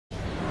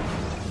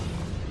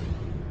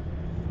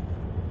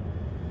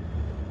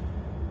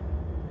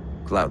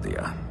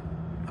Claudia,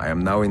 I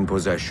am now in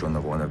possession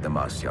of one of the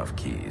Masyaf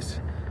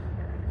keys.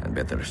 And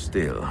better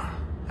still,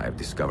 I've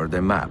discovered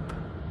a map,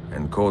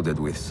 encoded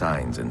with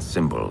signs and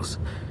symbols,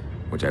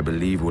 which I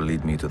believe will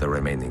lead me to the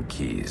remaining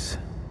keys.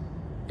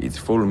 Its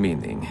full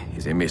meaning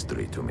is a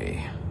mystery to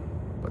me,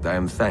 but I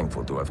am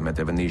thankful to have met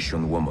a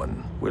Venetian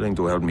woman willing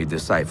to help me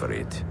decipher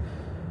it.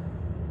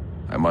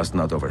 I must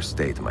not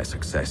overstate my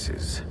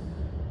successes.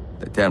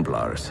 The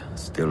Templars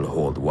still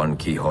hold one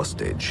key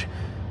hostage,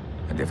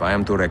 and if I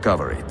am to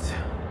recover it,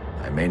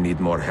 I may need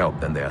more help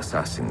than the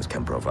assassins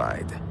can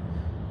provide.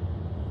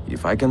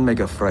 If I can make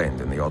a friend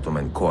in the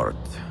Ottoman court,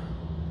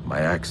 my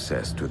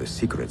access to the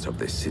secrets of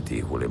this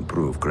city will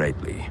improve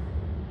greatly.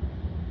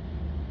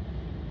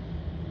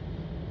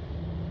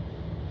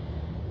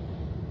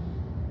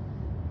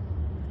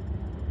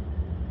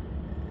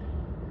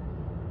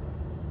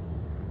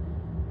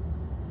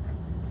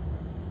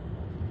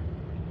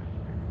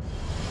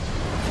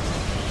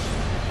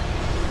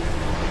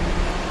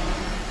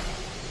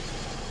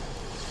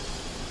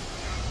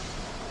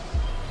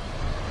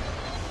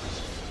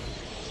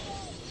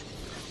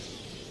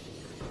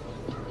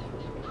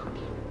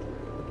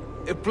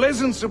 A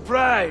pleasant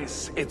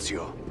surprise,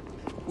 Ezio.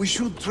 We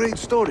should trade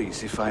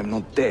stories if I'm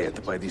not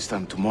dead by this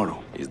time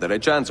tomorrow. Is there a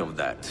chance of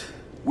that?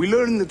 We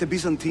learn that the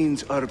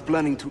Byzantines are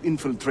planning to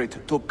infiltrate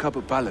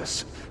Topkapi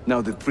Palace,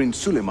 now that Prince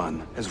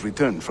Suleiman has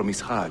returned from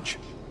his Hajj.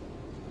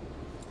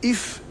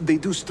 If they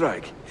do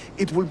strike,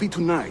 it will be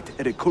tonight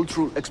at a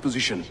cultural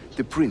exposition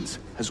the Prince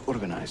has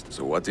organized.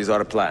 So what is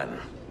our plan?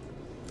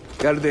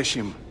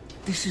 Kardashim,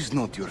 this is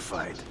not your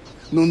fight.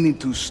 No need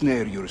to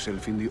snare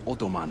yourself in the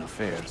Ottoman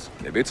affairs.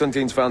 The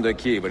Byzantines found a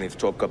key beneath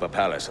Topkapi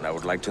Palace, and I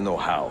would like to know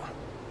how.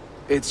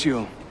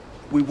 Ezio,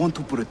 we want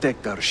to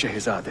protect our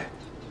Shehzade,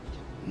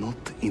 not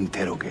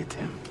interrogate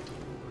him.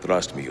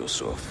 Trust me,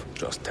 Yusuf.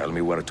 Just tell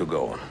me where to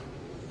go.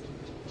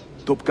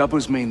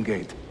 Topkapi's main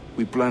gate.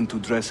 We plan to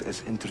dress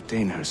as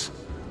entertainers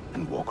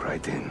and walk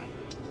right in.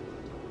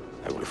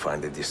 I will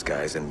find a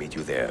disguise and meet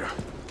you there.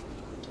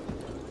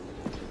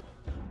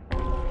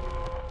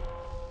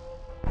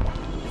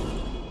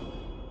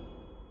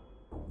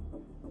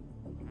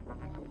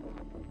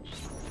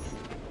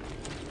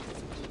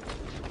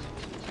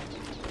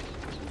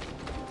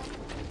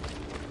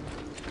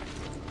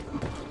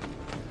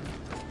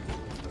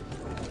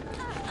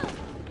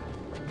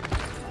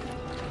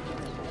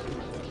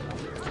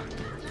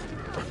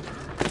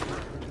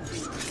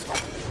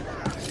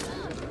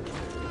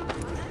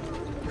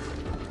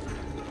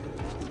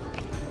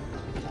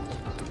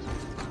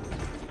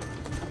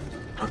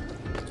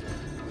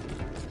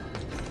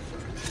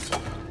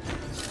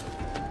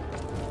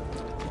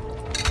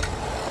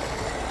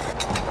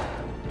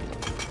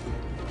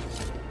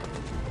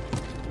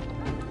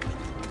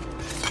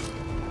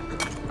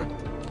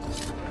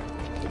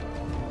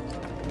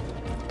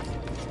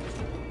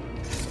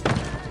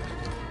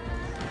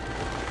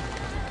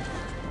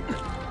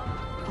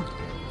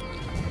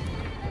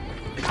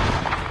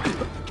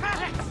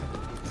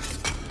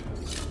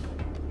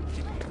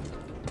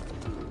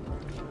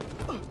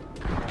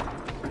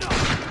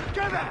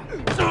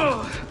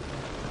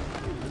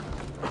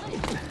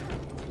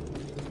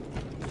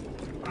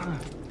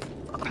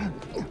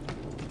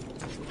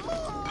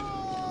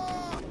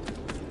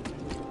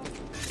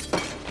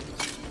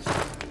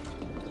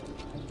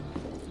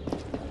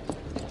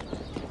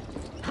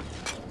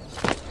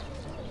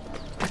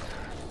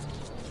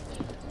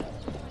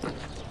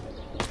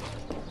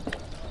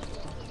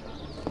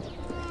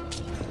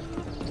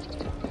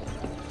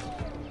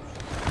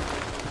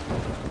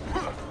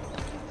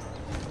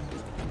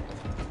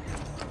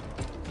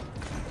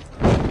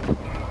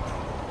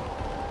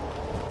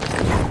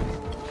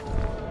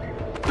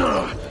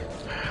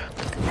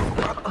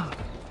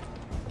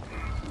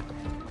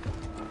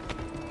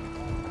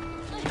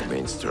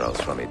 Minstrels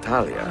from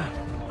Italia.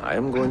 I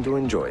am going to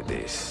enjoy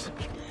this.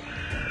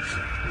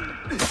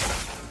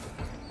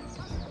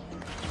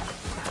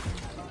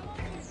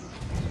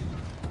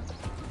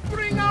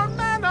 Bring our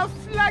man a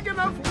flagon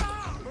of...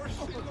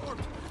 Mercy, Lord!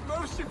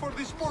 Mercy for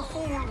this poor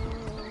fool!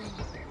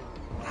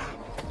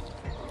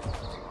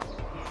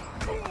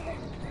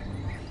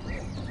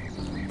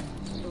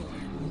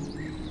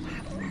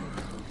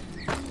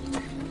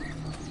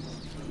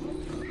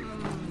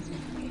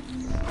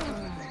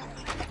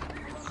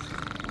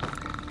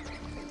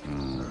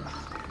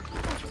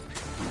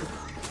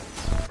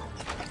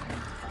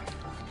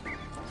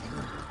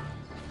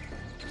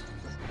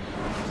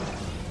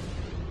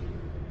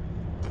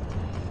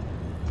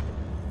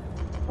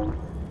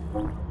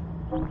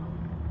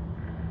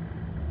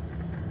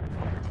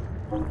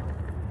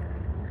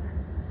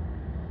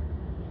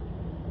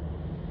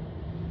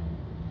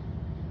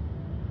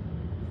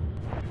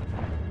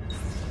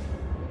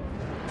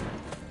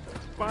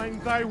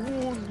 Bind thy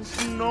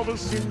wounds, noble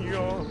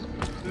signor.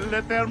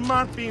 Let their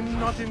mark be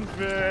not in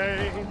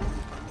vain.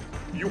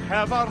 You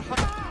have our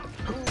heart.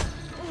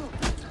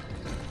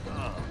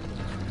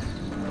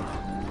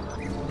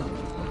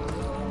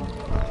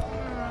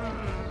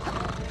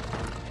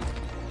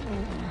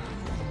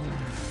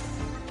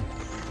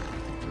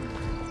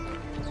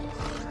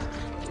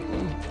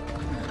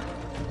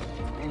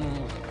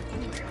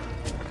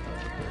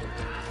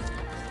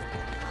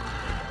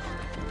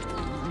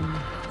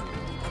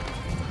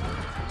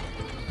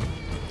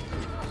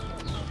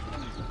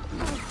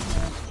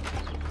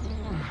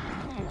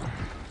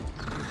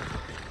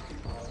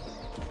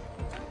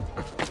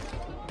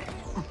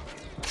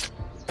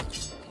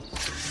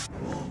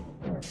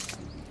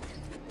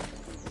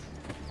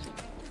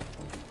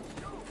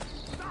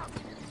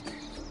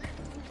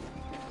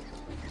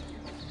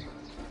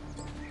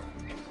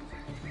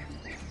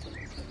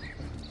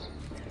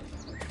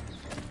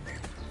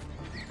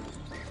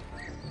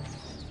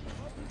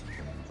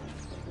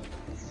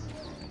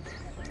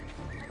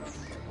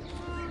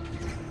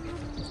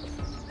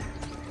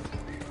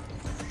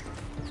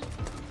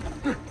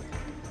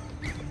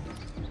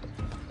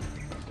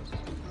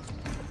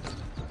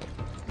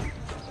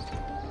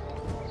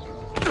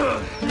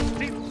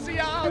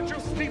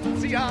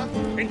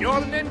 In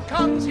your name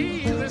comes he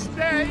this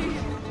day.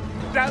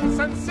 Dance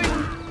and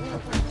sing.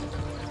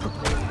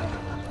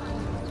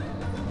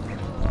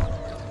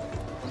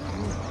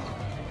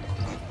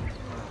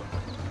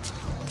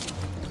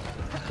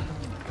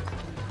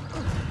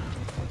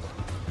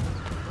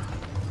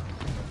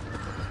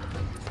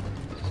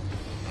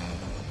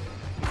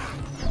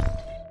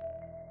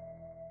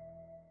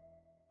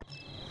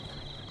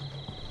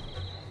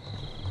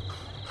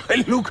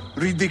 I look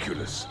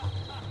ridiculous.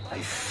 I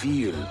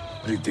feel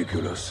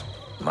ridiculous.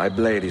 My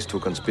blade is too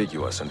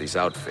conspicuous in this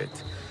outfit.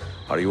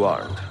 Are you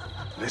armed?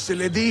 C'est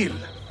le deal.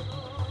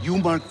 You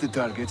mark the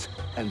targets,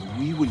 and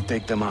we will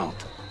take them out.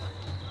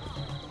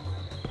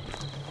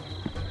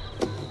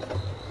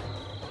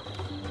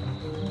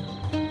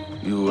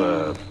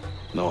 You,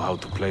 know how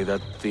to play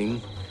that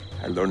thing?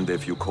 I learned a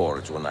few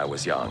chords when I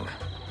was young.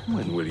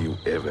 When were you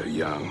ever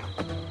young?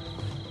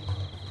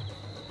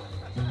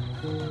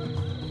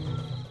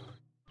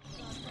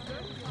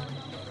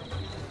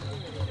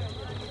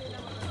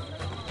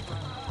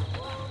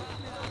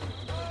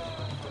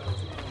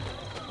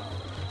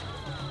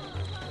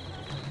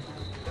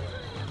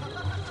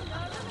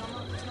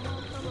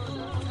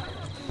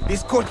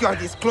 This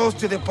courtyard is closed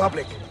to the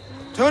public.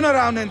 Turn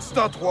around and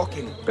start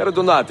walking.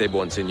 Perdonate,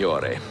 buon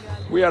signore.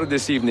 We are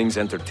this evening's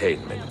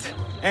entertainment.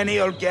 Any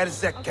old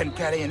gerzek can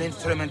carry an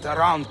instrument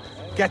around.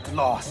 Get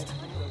lost.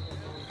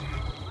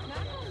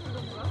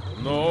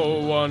 No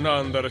one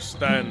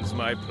understands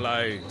my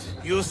plight.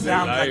 You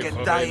sound The like life a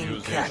of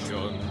dying cat.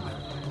 musician,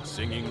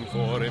 singing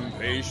for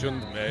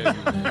impatient men.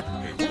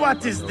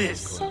 What is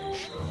this?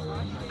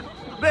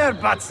 Bear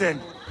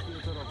Batson!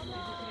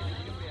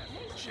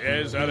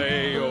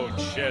 Cesare, oh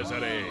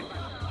Cesare,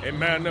 a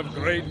man of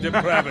great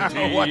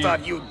depravity. What are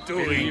you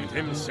doing? Believed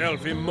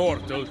himself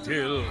immortal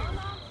till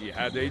he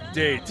had a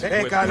date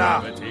Hey, with Kala.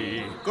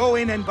 gravity. Go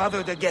in and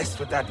bother the guests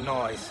with that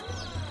noise.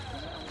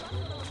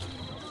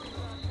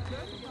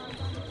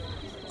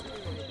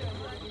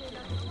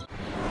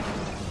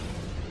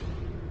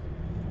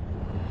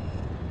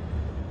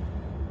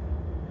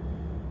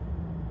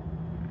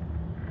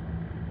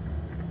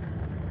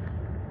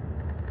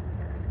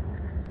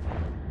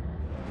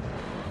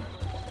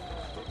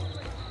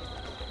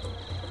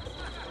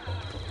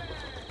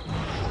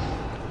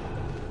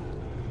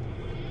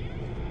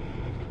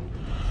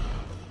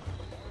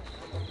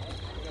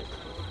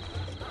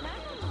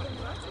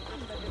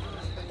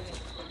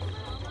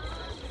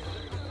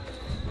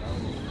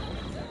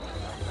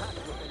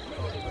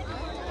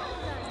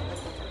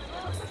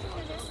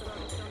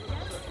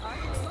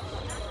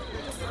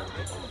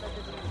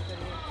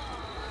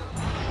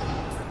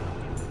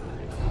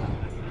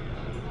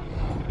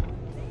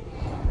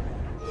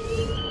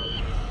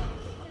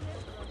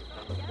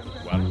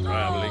 While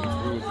traveling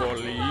through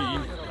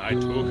Berlin, I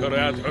took her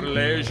at her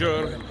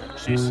leisure.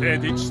 She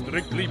said it's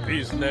strictly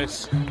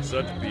business.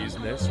 Such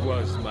business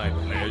was my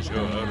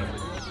pleasure.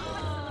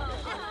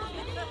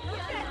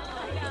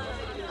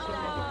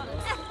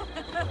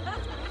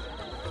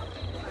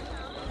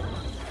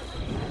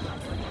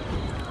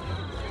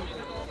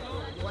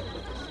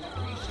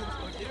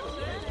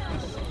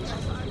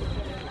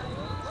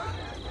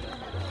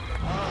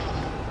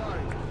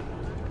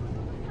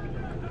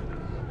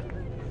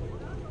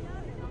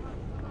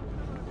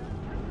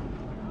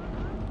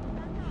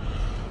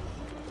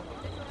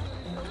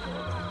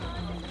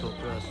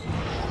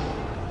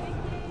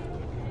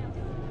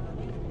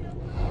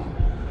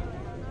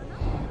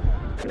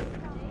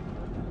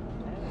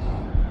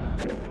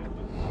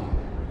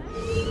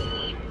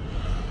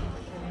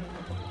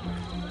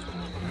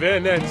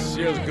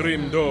 Venezia's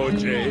grim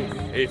doge,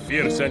 a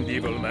fierce and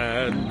evil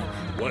man,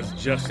 was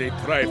just a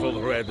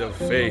trifle red of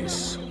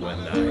face when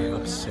I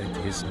upset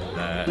his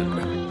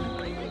plan.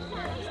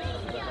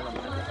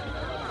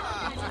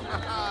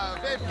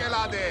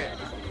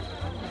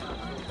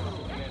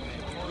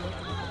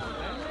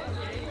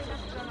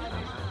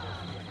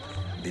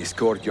 This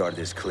courtyard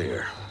is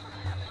clear.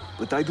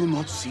 But I do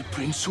not see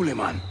Prince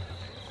Suleiman.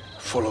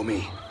 Follow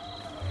me.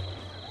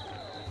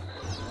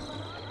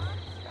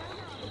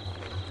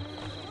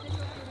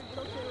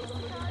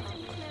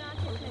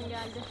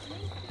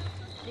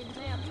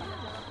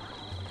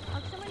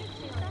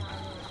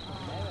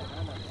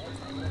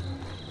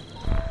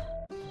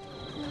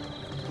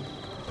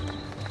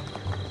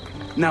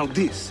 Now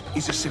this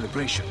is a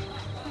celebration.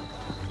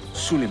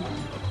 Suleiman,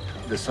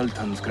 the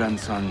Sultan's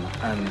grandson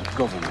and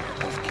governor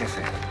of Kefe.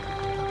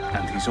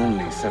 And he's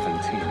only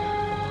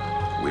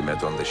 17. We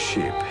met on the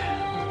ship.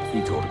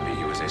 He told me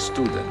he was a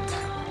student.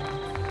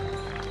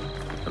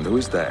 And who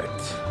is that?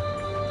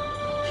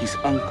 His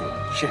uncle,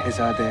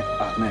 Shehzade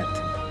Ahmed,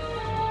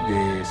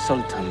 the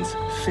Sultan's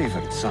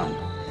favored son.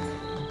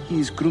 He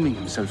is grooming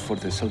himself for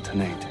the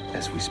Sultanate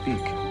as we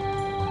speak.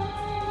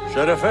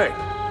 Sherife,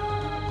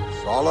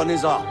 Sala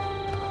Nizam.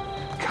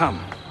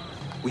 Come.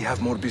 We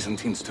have more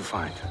Byzantines to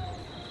find.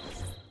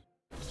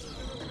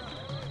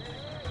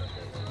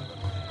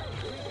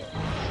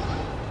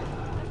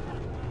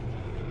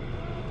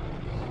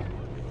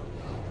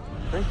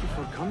 Thank you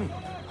for coming.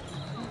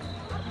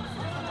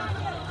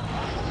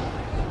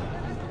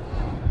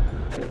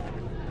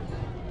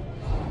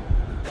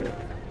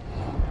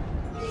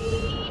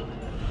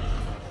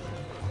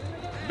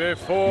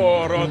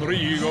 Before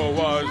Rodrigo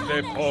was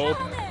the Pope,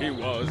 he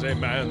was a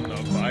man of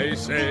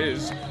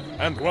vices.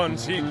 And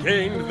once he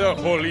gained the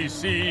Holy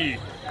See,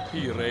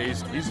 he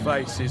raised his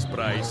vices'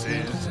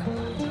 prices.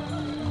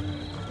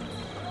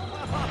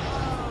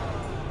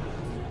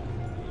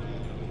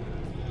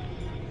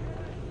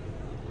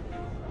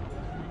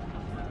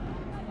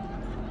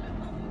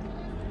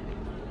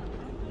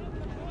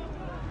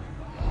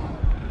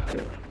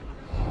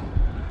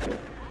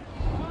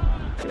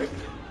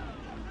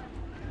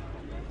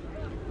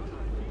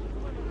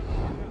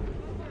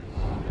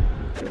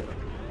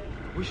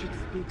 We should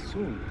speak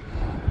soon.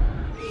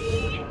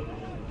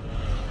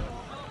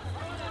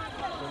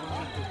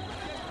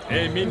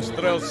 A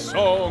minstrel's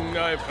song,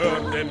 I've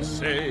heard them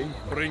say,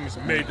 brings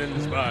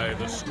maidens by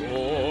the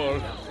score.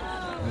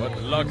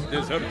 But luck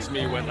deserts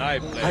me when I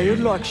play.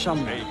 Hayırlı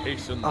akşamlar. I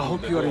hasten I to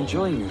hope the you are door.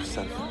 enjoying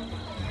yourself.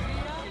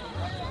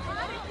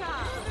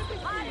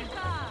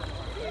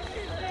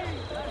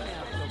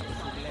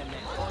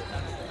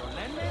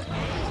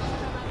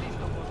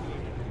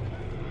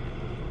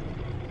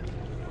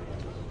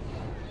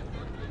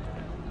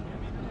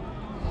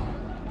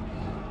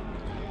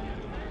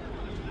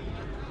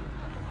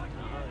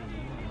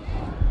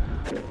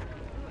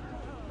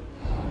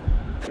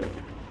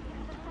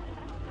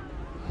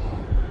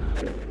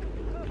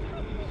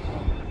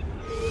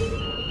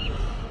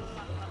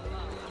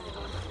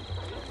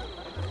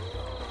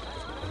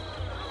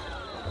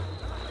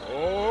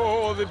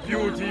 Oh, the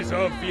beauties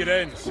of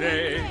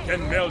Firenze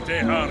can melt a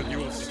heart,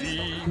 you'll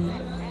see.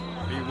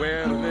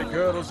 Beware the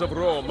girls of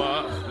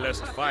Roma,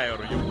 lest fire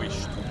you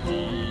wish to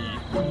be.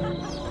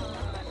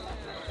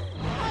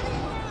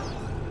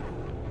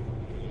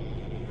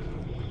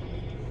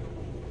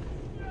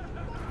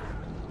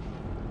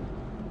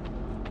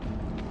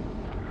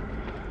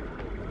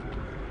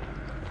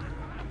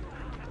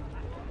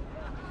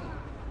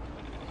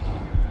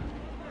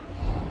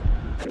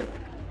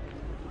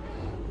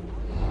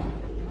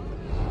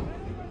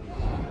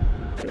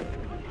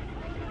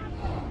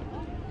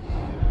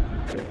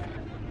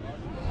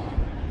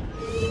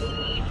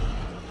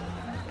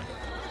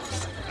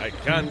 I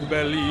can't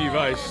believe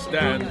I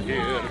stand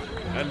here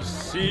and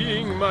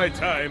seeing my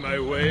time I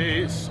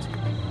waste.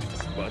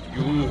 But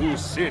you who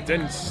sit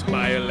and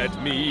smile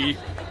at me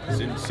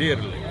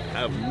sincerely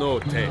have no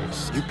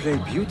taste. You play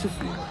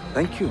beautifully.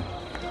 Thank you.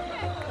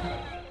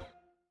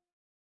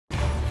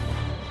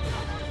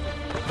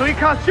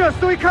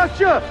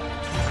 Suikastçı!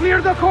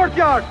 Clear the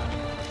courtyard!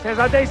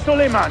 Şehzade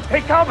Suleiman,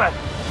 take cover!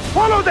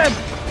 Follow them!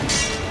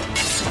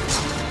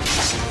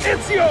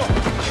 Ezio!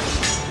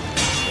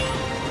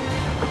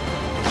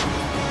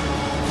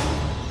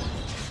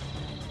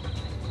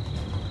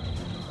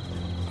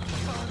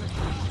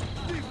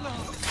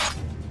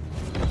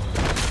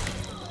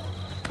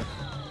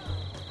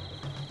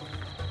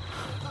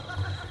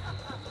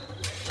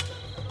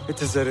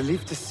 It is a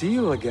relief to see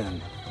you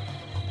again,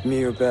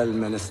 mio bel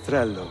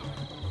menestrello.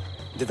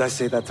 Did I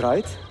say that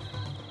right?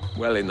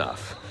 Well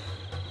enough.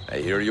 I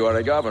hear you are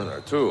a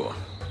governor, too.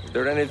 Is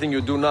there anything you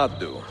do not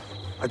do?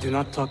 I do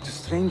not talk to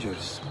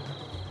strangers.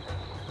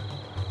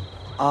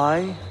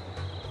 I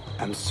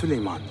am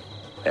Suleiman.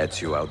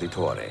 Ezio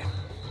Auditore.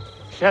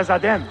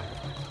 Shehzadem,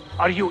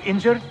 are you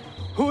injured?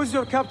 Who is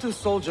your captain,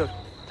 soldier?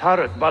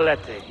 Tarek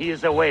Balete, he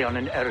is away on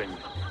an errand.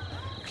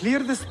 Clear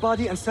this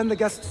body and send the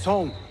guests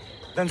home.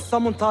 Then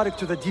summon Tariq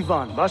to the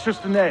divan. Baş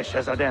üstüne,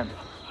 Shehzadem.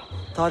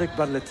 Tariq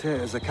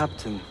Barlete is a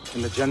captain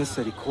in the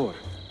Janissary Corps,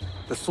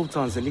 the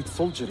Sultan's elite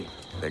soldiery.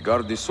 They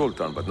guard the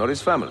Sultan, but not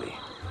his family.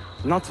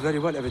 Not very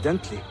well,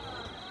 evidently.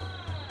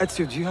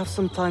 Ezio, do you have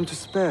some time to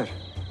spare?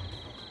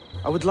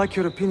 I would like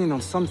your opinion on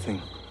something.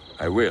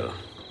 I will,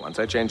 once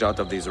I change out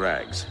of these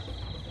rags.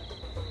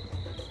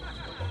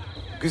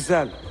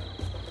 Güzel.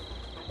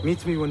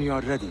 Meet me when you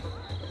are ready.